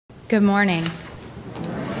Good morning.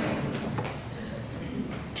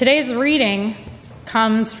 Today's reading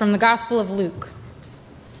comes from the Gospel of Luke,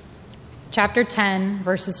 chapter 10,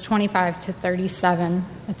 verses 25 to 37.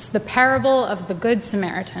 It's the parable of the Good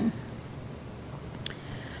Samaritan.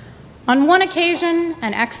 On one occasion,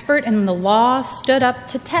 an expert in the law stood up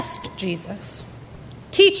to test Jesus.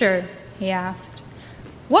 "Teacher," he asked,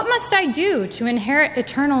 "what must I do to inherit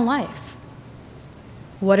eternal life?"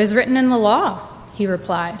 "What is written in the law?" he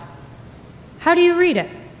replied. "How do you read it?"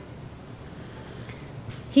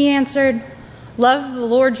 He answered, "Love the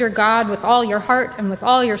Lord your God with all your heart and with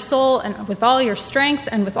all your soul and with all your strength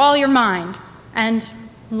and with all your mind, and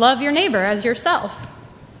love your neighbor as yourself."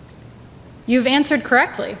 "You've answered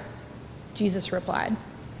correctly," Jesus replied.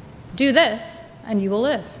 "Do this, and you will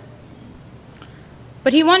live."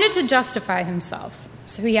 But he wanted to justify himself,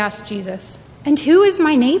 so he asked Jesus, "And who is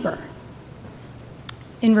my neighbor?"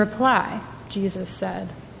 In reply, Jesus said,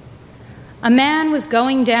 "A man was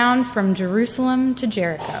going down from Jerusalem to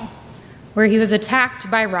Jericho, where he was attacked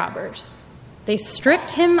by robbers. They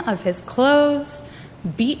stripped him of his clothes,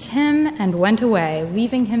 beat him, and went away,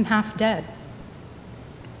 leaving him half dead.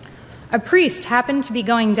 A priest happened to be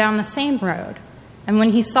going down the same road, and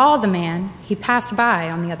when he saw the man, he passed by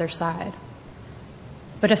on the other side.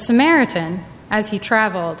 But a Samaritan, as he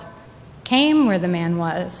traveled, came where the man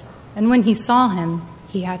was, and when he saw him,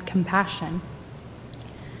 he had compassion.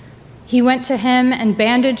 He went to him and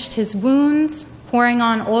bandaged his wounds, pouring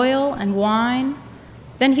on oil and wine.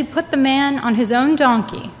 Then he put the man on his own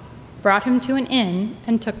donkey, brought him to an inn,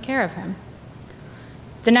 and took care of him.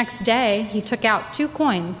 The next day, he took out 2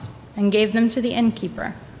 coins and gave them to the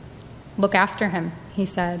innkeeper. 'Look after him,' he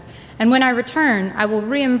said, 'and when I return, I will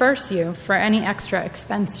reimburse you for any extra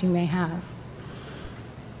expense you may have.'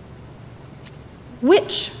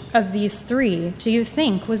 Which of these 3 do you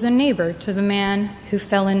think was a neighbor to the man who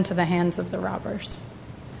fell into the hands of the robbers?"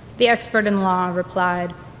 The expert in law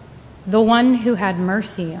replied, "The one who had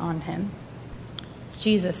mercy on him."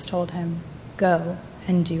 Jesus told him, "Go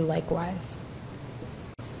and do likewise."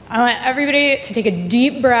 I want everybody to take a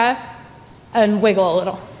deep breath and wiggle a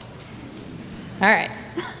little. All right.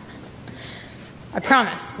 I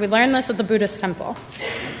promise. We learned this at the Buddhist temple.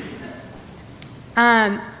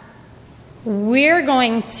 We're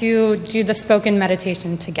going to do the spoken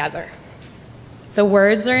meditation together. The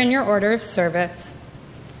words are in your order of service.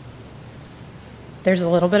 There's a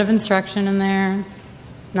little bit of instruction in there.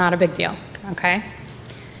 Not a big deal, okay?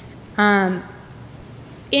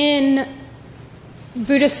 In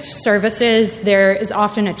Buddhist services, there is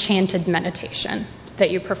often a chanted meditation that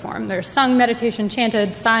you perform. There's sung meditation,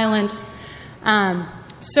 chanted, silent.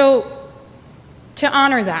 So to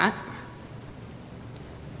honor that,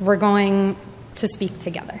 we're going to speak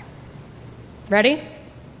together. Ready?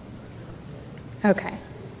 Okay.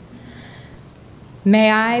 May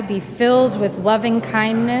I be filled with loving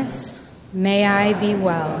kindness. May I be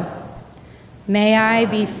well. May I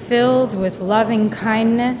be filled with loving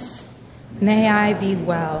kindness. May I be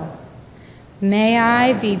well. May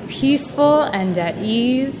I be peaceful and at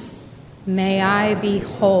ease. May I be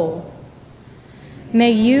whole. May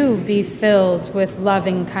you be filled with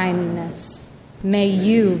loving kindness. May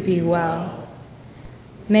you be well.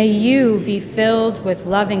 May you be filled with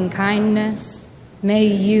loving kindness. May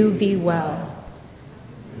you be well.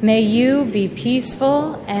 May you be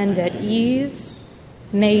peaceful and at ease.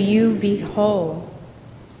 May you be whole.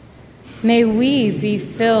 May we be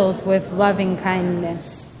filled with loving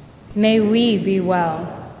kindness. May we be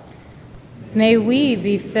well. May we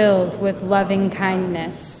be filled with loving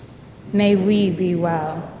kindness. May we be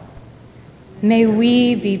well. May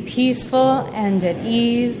we be peaceful and at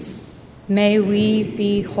ease. May we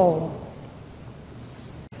be whole.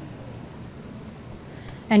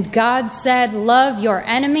 And God said, "Love your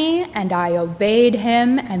enemy," and I obeyed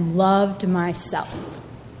him and loved myself.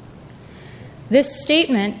 This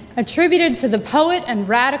statement, attributed to the poet and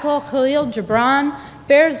radical Khalil Gibran,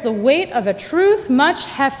 bears the weight of a truth much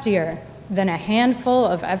heftier than a handful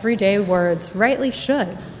of everyday words rightly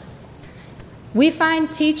should. We find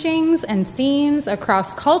teachings and themes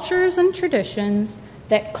across cultures and traditions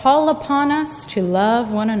that call upon us to love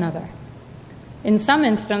one another. In some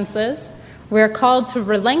instances, we are called to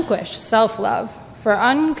relinquish self-love for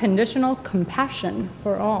unconditional compassion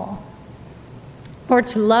for all, or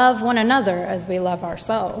to love one another as we love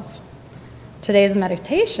ourselves. Today's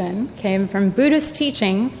meditation came from Buddhist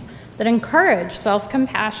teachings that encourage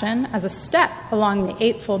self-compassion as a step along the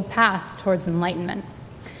Eightfold Path towards enlightenment.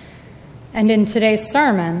 And in today's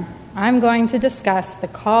sermon, I'm going to discuss the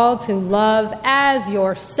call to love as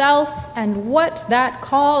yourself and what that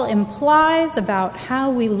call implies about how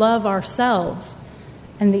we love ourselves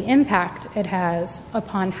and the impact it has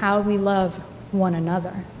upon how we love one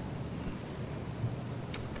another.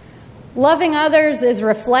 Loving others is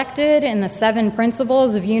reflected in the 7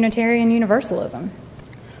 principles of Unitarian Universalism.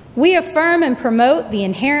 We affirm and promote the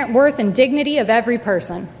inherent worth and dignity of every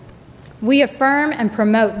person. We affirm and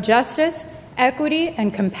promote justice, equity,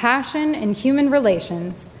 and compassion in human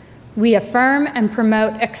relations. We affirm and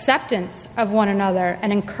promote acceptance of one another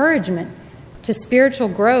and encouragement to spiritual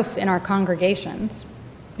growth in our congregations.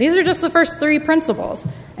 These are just the first 3 principles,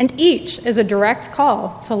 and each is a direct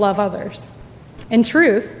call to love others. In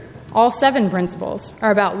truth, all 7 principles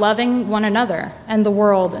are about loving one another and the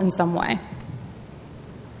world in some way.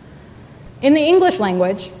 In the English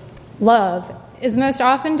language, love is most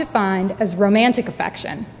often defined as romantic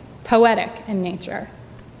affection, poetic in nature.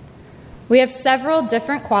 We have several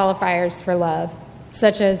different qualifiers for love,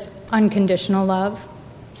 such as unconditional love,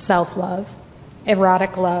 self-love,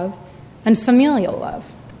 erotic love, and familial love.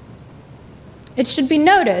 It should be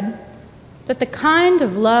noted that the kind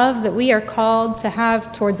of love that we are called to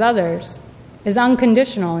have towards others is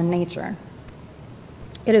unconditional in nature.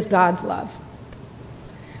 It is God's love.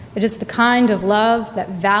 It is the kind of love that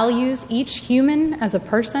values each human as a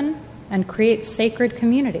person and creates sacred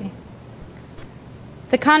community.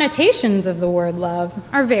 The connotations of the word love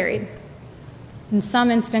are varied. In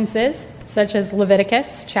some instances, such as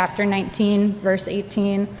Leviticus chapter 19, verse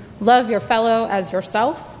 18, love your fellow as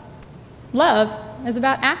yourself, love is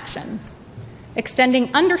about actions,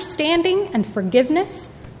 extending understanding and forgiveness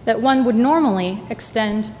that one would normally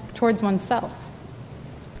extend towards oneself.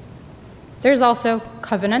 There's also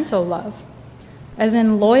covenantal love, as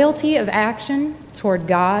in loyalty of action toward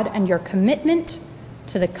God and your commitment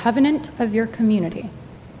to the covenant of your community.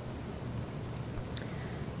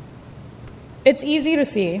 It's easy to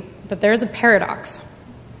see that there's a paradox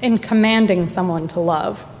in commanding someone to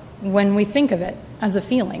love when we think of it as a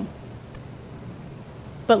feeling.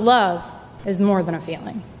 But love is more than a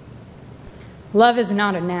feeling. Love is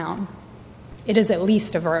not a noun. It is at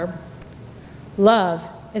least a verb. Love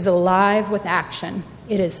is alive with action.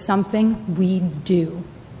 It is something we do.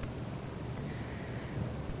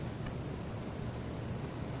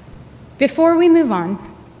 Before we move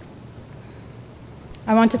on,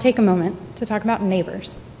 I want to take a moment to talk about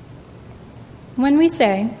neighbors. When we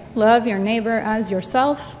say, love your neighbor as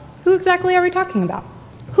yourself, who exactly are we talking about?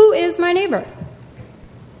 Who is my neighbor?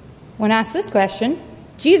 When asked this question,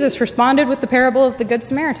 Jesus responded with the parable of the Good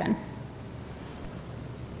Samaritan.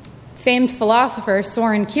 Famed philosopher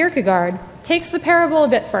Soren Kierkegaard takes the parable a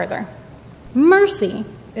bit further. Mercy,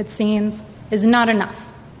 it seems, is not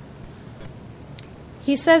enough.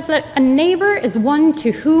 He says that a neighbor is one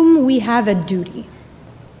to whom we have a duty.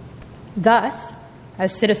 Thus,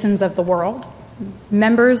 as citizens of the world,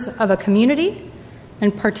 members of a community,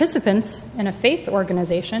 and participants in a faith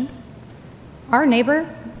organization, our neighbor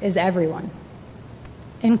is everyone,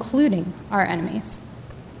 including our enemies,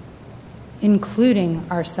 including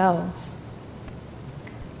ourselves.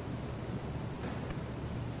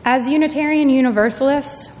 As Unitarian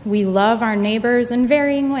Universalists, we love our neighbors in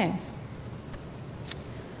varying ways.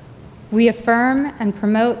 We affirm and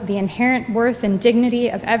promote the inherent worth and dignity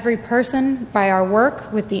of every person by our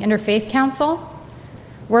work with the Interfaith Council,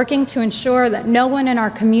 working to ensure that no one in our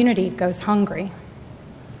community goes hungry.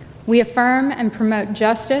 We affirm and promote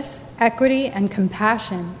justice, equity, and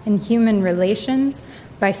compassion in human relations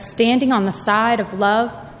by standing on the side of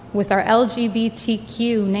love with our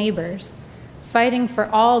LGBTQ neighbors, fighting for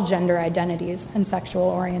all gender identities and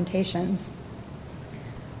sexual orientations.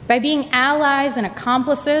 By being allies and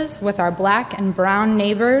accomplices with our Black and brown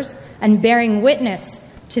neighbors and bearing witness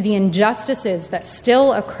to the injustices that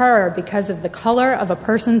still occur because of the color of a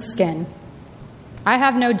person's skin, I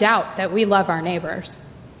have no doubt that we love our neighbors,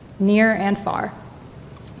 near and far.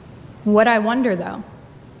 What I wonder, though,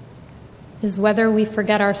 is whether we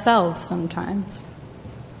forget ourselves sometimes.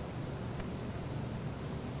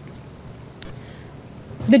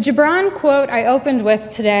 The Gibran quote I opened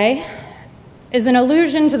with today is an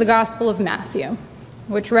allusion to the Gospel of Matthew,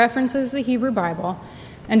 which references the Hebrew Bible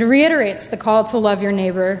and reiterates the call to love your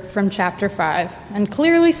neighbor from chapter 5 and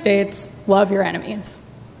clearly states, love your enemies.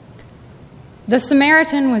 The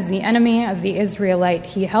Samaritan was the enemy of the Israelite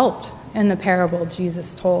he helped in the parable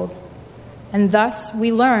Jesus told, and thus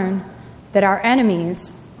we learn that our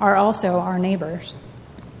enemies are also our neighbors.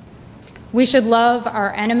 We should love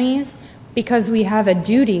our enemies because we have a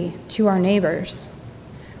duty to our neighbors,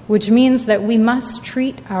 which means that we must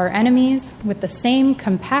treat our enemies with the same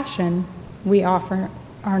compassion we offer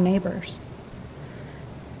our neighbors.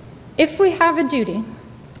 If we have a duty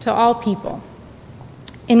to all people,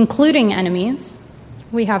 including enemies,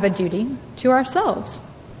 we have a duty to ourselves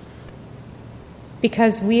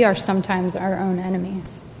because we are sometimes our own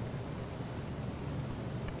enemies.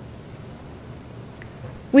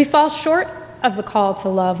 We fall short of the call to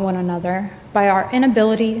love one another by our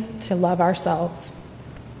inability to love ourselves.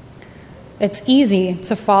 It's easy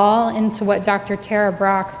to fall into what Dr. Tara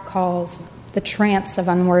Brach calls the trance of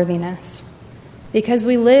unworthiness, because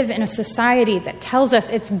we live in a society that tells us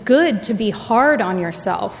it's good to be hard on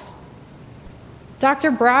yourself.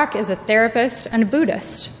 Dr. Brach is a therapist and a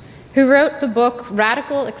Buddhist who wrote the book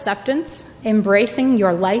Radical Acceptance, Embracing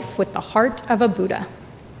Your Life with the Heart of a Buddha,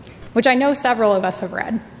 which I know several of us have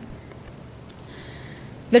read.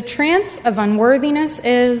 The trance of unworthiness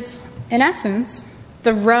is, in essence,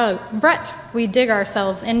 the rut we dig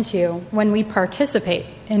ourselves into when we participate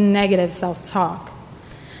in negative self-talk.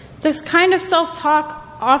 This kind of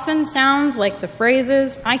self-talk often sounds like the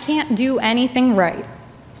phrases, "I can't do anything right,"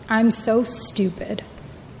 "I'm so stupid,"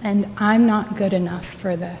 and "I'm not good enough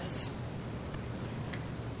for this."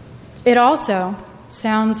 It also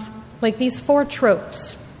sounds like these 4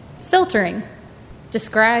 tropes: filtering,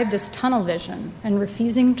 described as tunnel vision and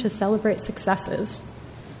refusing to celebrate successes;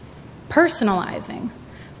 personalizing,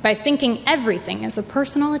 by thinking everything is a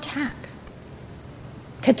personal attack;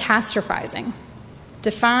 catastrophizing,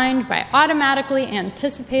 defined by automatically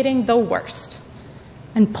anticipating the worst;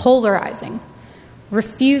 and polarizing,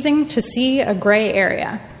 refusing to see a gray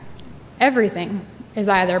area. Everything is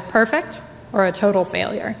either perfect or a total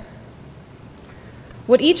failure.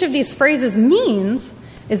 What each of these phrases means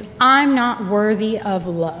is I'm not worthy of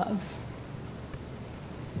love.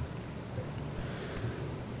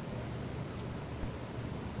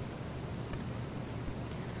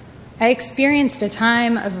 I experienced a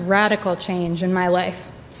time of radical change in my life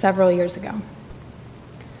several years ago.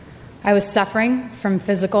 I was suffering from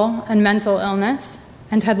physical and mental illness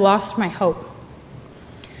and had lost my hope.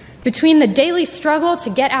 Between the daily struggle to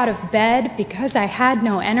get out of bed because I had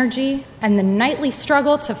no energy and the nightly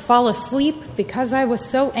struggle to fall asleep because I was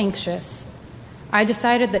so anxious, I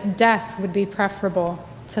decided that death would be preferable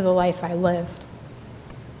to the life I lived.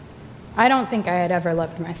 I don't think I had ever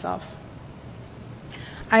loved myself.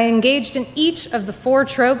 I engaged in each of the 4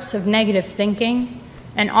 tropes of negative thinking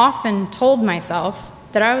and often told myself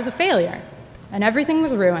that I was a failure and everything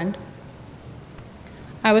was ruined.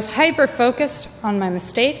 I was hyper-focused on my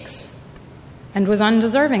mistakes and was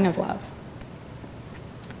undeserving of love.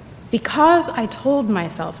 Because I told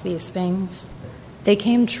myself these things, they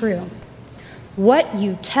came true. What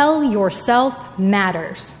you tell yourself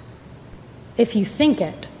matters. If you think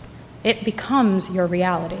it, it becomes your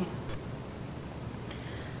reality.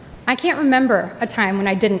 I can't remember a time when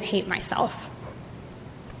I didn't hate myself.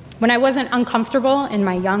 When I wasn't uncomfortable in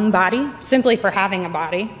my young body simply for having a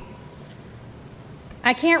body.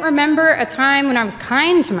 I can't remember a time when I was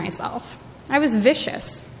kind to myself. I was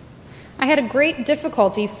vicious. I had a great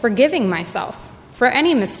difficulty forgiving myself for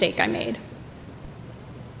any mistake I made,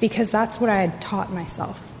 because that's what I had taught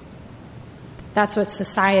myself. That's what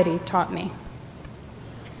society taught me.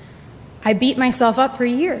 I beat myself up for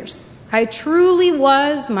years. I truly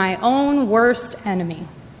was my own worst enemy.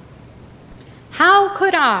 How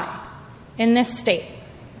could I, in this state,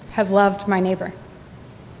 have loved my neighbor?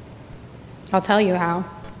 I'll tell you how.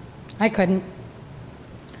 I couldn't.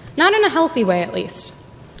 Not in a healthy way, at least.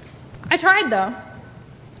 I tried, though.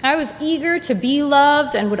 I was eager to be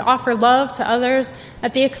loved and would offer love to others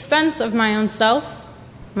at the expense of my own self,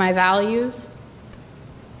 my values,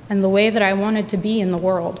 and the way that I wanted to be in the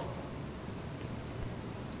world.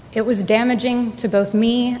 It was damaging to both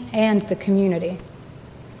me and the community.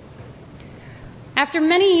 After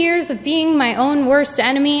many years of being my own worst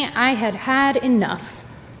enemy, I had had enough.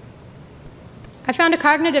 I found a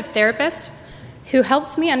cognitive therapist who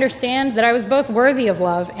helped me understand that I was both worthy of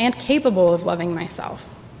love and capable of loving myself.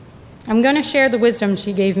 I'm going to share the wisdom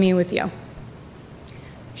she gave me with you.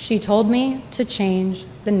 She told me to change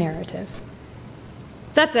the narrative.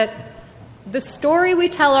 That's it. The story we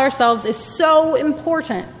tell ourselves is so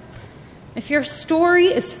important. If your story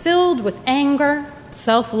is filled with anger,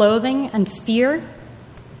 self-loathing, and fear,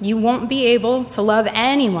 you won't be able to love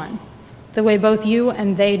anyone the way both you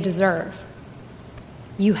and they deserve.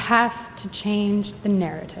 You have to change the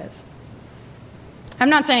narrative. I'm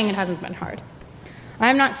not saying it hasn't been hard.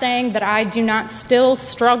 I'm not saying that I do not still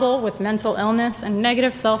struggle with mental illness and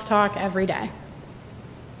negative self-talk every day.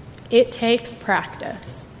 It takes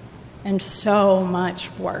practice and so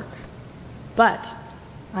much work, but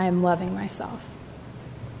I am loving myself.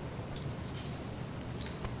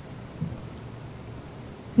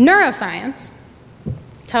 Neuroscience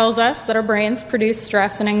tells us that our brains produce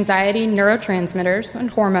stress and anxiety neurotransmitters and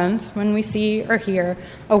hormones when we see or hear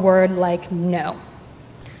a word like no.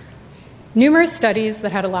 Numerous studies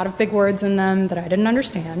that had a lot of big words in them that I didn't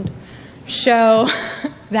understand show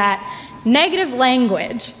that negative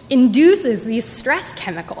language induces these stress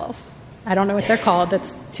chemicals. I don't know what they're called,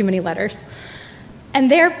 it's too many letters. And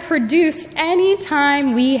they're produced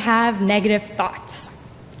anytime we have negative thoughts.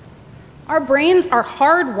 Our brains are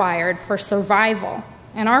hardwired for survival,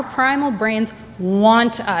 and our primal brains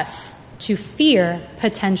want us to fear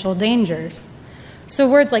potential dangers. So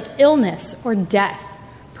words like illness or death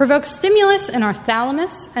provoke stimulus in our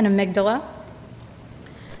thalamus and amygdala,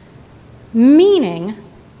 meaning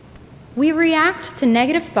we react to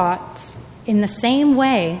negative thoughts in the same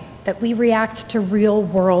way that we react to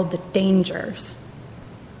real-world dangers.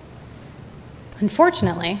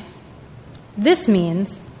 Unfortunately, this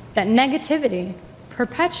means that negativity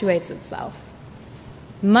perpetuates itself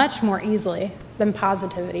much more easily than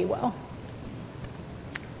positivity will.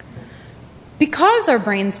 Because our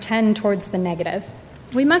brains tend towards the negative,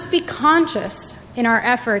 we must be conscious in our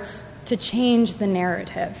efforts to change the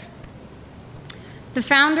narrative. The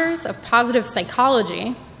founders of positive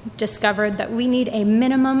psychology discovered that we need a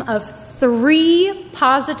minimum of 3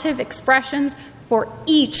 positive expressions for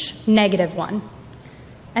each negative one,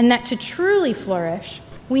 and that to truly flourish,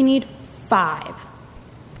 we need 5.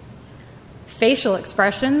 Facial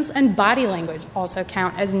expressions and body language also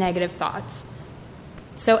count as negative thoughts.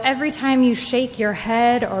 So every time you shake your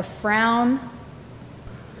head or frown,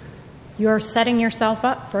 you're setting yourself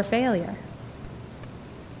up for failure.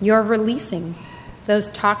 You're releasing those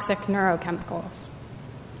toxic neurochemicals.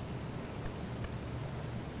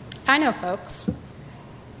 I know folks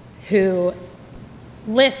who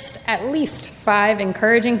list at least 5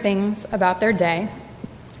 encouraging things about their day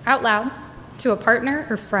out loud to a partner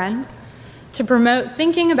or friend to promote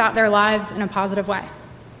thinking about their lives in a positive way.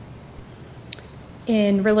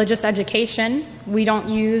 In religious education, we don't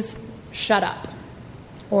use shut up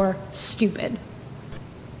or stupid.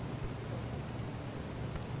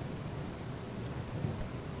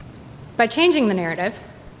 By changing the narrative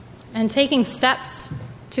and taking steps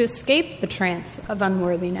to escape the trance of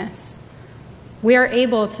unworthiness, we are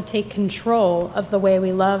able to take control of the way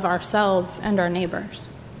we love ourselves and our neighbors.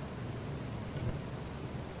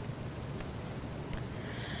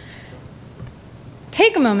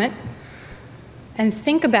 Take a moment and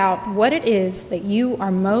think about what it is that you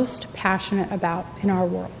are most passionate about in our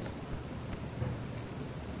world.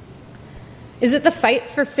 Is it the fight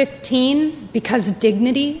for 15 because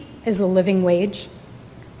dignity is a living wage?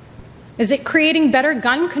 Is it creating better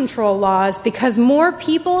gun control laws because more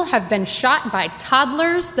people have been shot by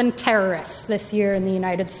toddlers than terrorists this year in the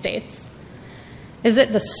United States? Is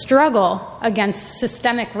it the struggle against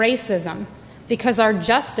systemic racism because our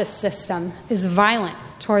justice system is violent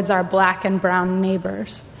towards our black and brown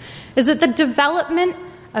neighbors? Is it the development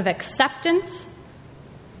of acceptance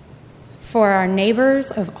for our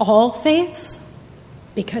neighbors of all faiths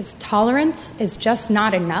because tolerance is just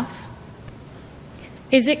not enough?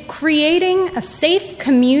 Is it creating a safe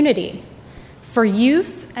community for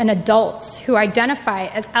youth and adults who identify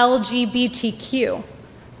as LGBTQ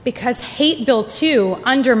because Hate Bill 2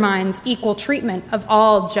 undermines equal treatment of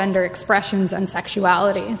all gender expressions and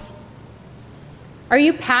sexualities? Are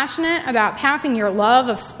you passionate about passing your love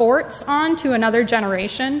of sports on to another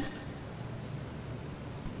generation?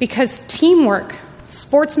 Because teamwork,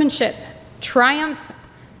 sportsmanship, triumph,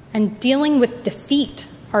 and dealing with defeat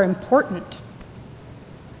are important.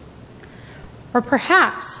 Or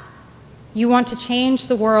perhaps you want to change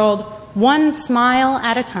the world one smile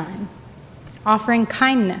at a time, offering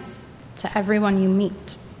kindness to everyone you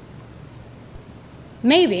meet.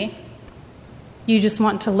 Maybe you just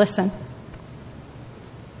want to listen.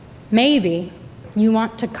 Maybe you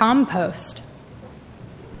want to compost.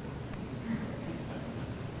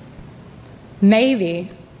 Maybe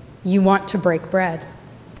you want to break bread.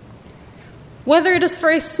 Whether it is for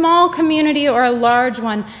a small community or a large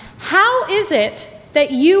one, how is it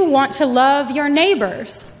that you want to love your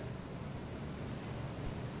neighbors?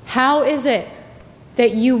 How is it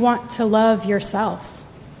that you want to love yourself?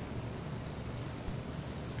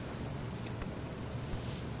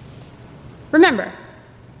 Remember,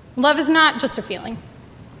 love is not just a feeling.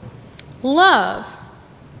 Love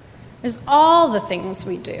is all the things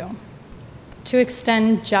we do to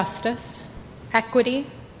extend justice, equity,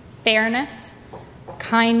 fairness,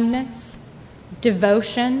 kindness,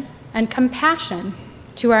 devotion, and compassion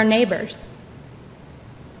to our neighbors.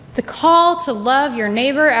 The call to love your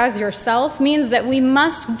neighbor as yourself means that we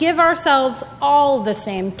must give ourselves all the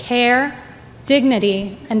same care,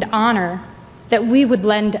 dignity, and honor that we would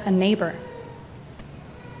lend a neighbor.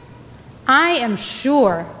 I am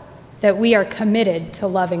sure that we are committed to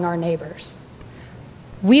loving our neighbors.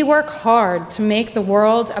 We work hard to make the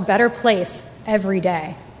world a better place every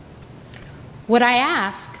day. What I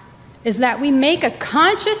ask is that we make a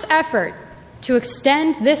conscious effort to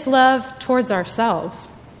extend this love towards ourselves.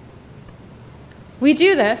 We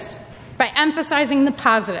do this by emphasizing the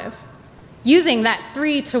positive, using that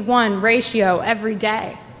 3-to-1 ratio every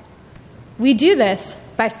day. We do this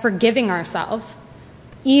by forgiving ourselves,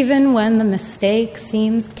 even when the mistake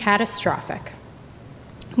seems catastrophic.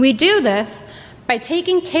 We do this by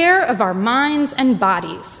taking care of our minds and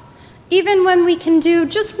bodies, even when we can do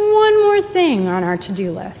just one more thing on our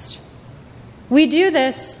to-do list. We do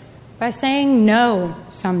this by saying no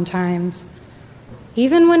sometimes,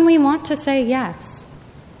 even when we want to say yes.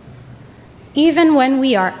 Even when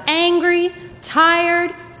we are angry,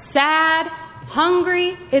 tired, sad,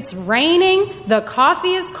 hungry, it's raining, the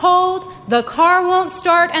coffee is cold, the car won't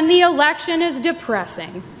start, and the election is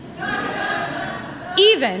depressing.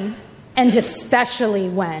 Even and especially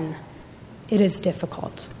when it is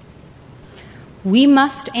difficult. We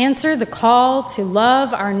must answer the call to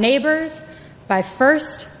love our neighbors by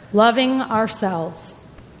first loving ourselves.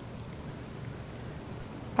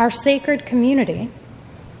 Our sacred community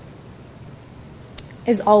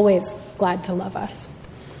is always glad to love us,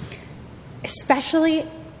 especially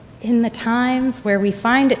in the times where we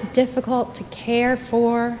find it difficult to care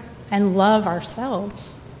for and love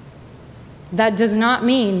ourselves. That does not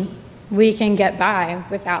mean we can get by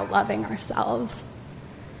without loving ourselves.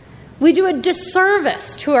 We do a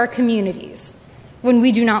disservice to our communities when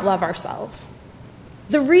we do not love ourselves.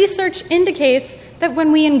 The research indicates that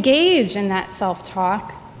when we engage in that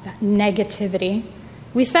self-talk, that negativity,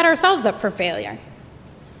 we set ourselves up for failure.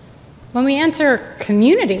 When we enter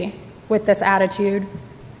community with this attitude,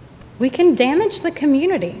 we can damage the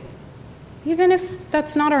community, even if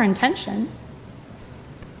that's not our intention.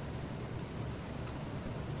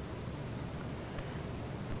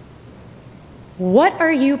 What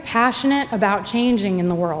are you passionate about changing in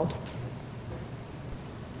the world?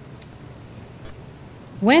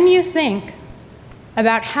 When you think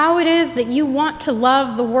about how it is that you want to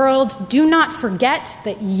love the world, do not forget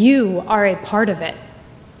that you are a part of it.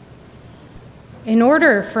 In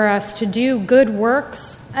order for us to do good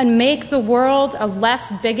works and make the world a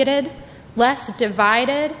less bigoted, less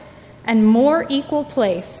divided, and more equal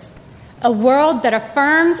place, a world that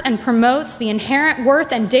affirms and promotes the inherent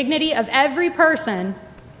worth and dignity of every person,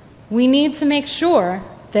 we need to make sure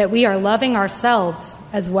that we are loving ourselves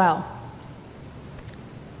as well.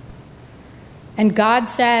 And God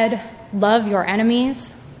said, "Love your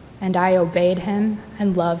enemies," and I obeyed him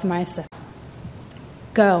and loved myself.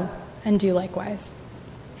 Go and do likewise.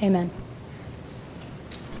 Amen.